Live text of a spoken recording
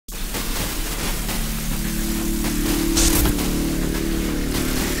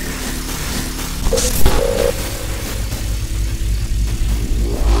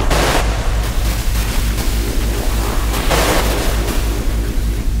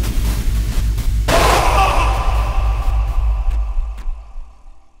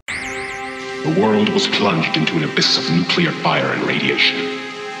world was plunged into an abyss of nuclear fire and radiation.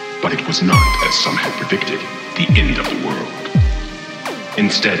 But it was not, as some had predicted, the end of the world.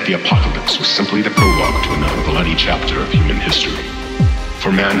 Instead, the apocalypse was simply the prologue to another bloody chapter of human history.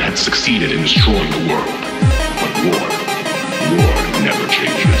 For man had succeeded in destroying the world. But war never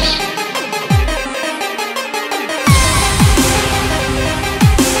changes.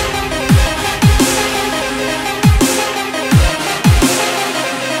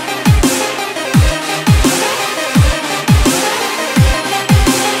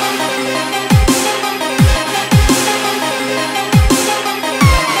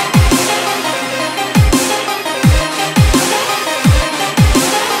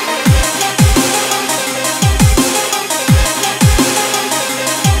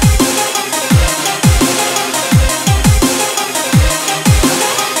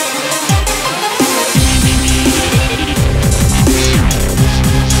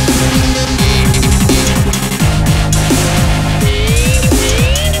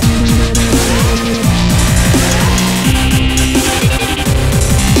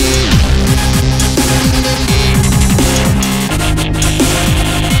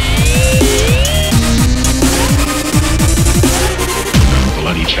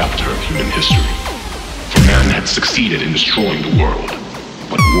 Succeeded in destroying the world.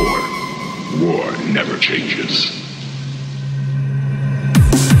 But war never changes.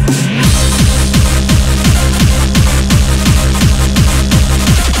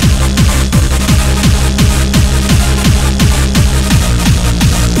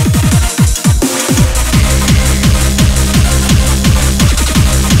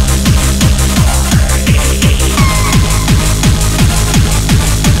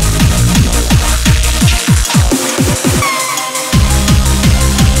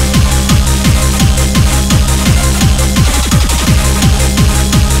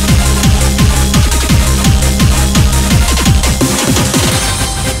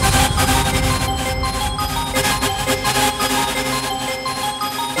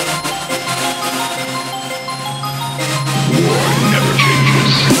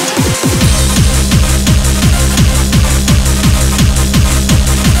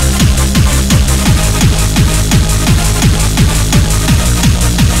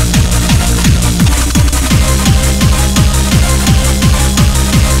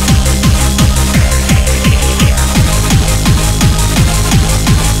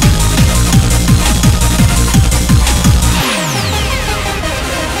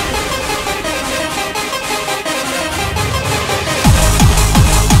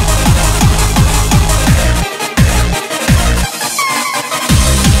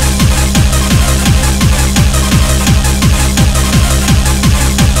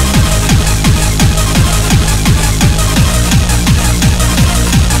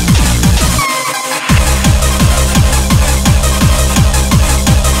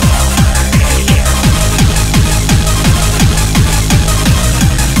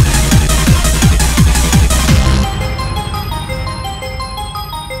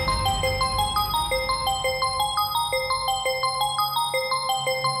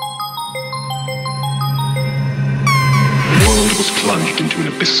 Plunged into an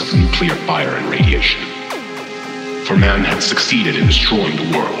abyss of nuclear fire and radiation. For man had succeeded in destroying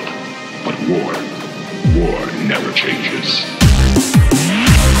the world. But war never changes.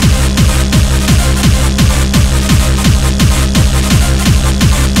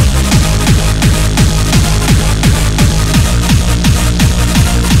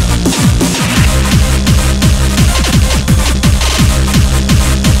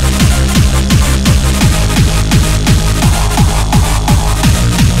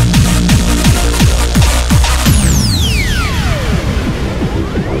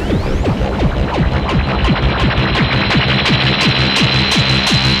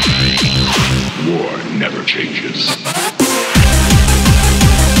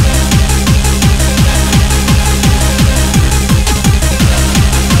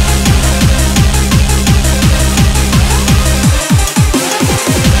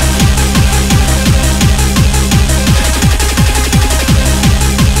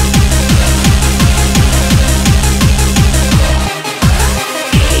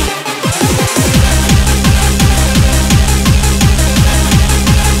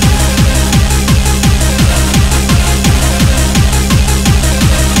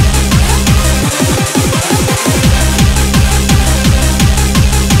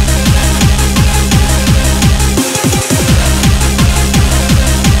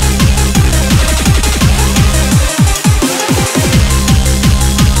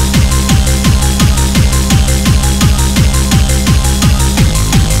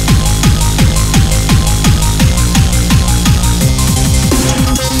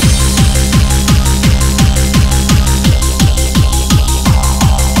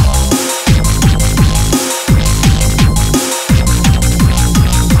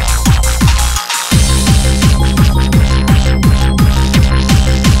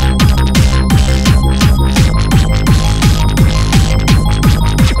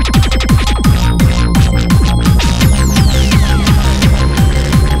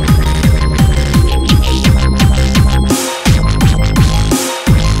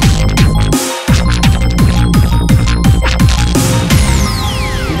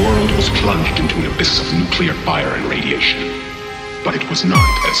 world was plunged into an abyss of nuclear fire and radiation. But it was not,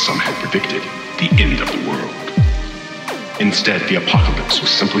 as some had predicted, the end of the world. Instead, the apocalypse was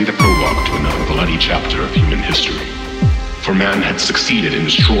simply the prologue to another bloody chapter of human history. For man had succeeded in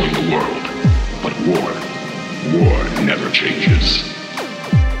destroying the world. But war never changes.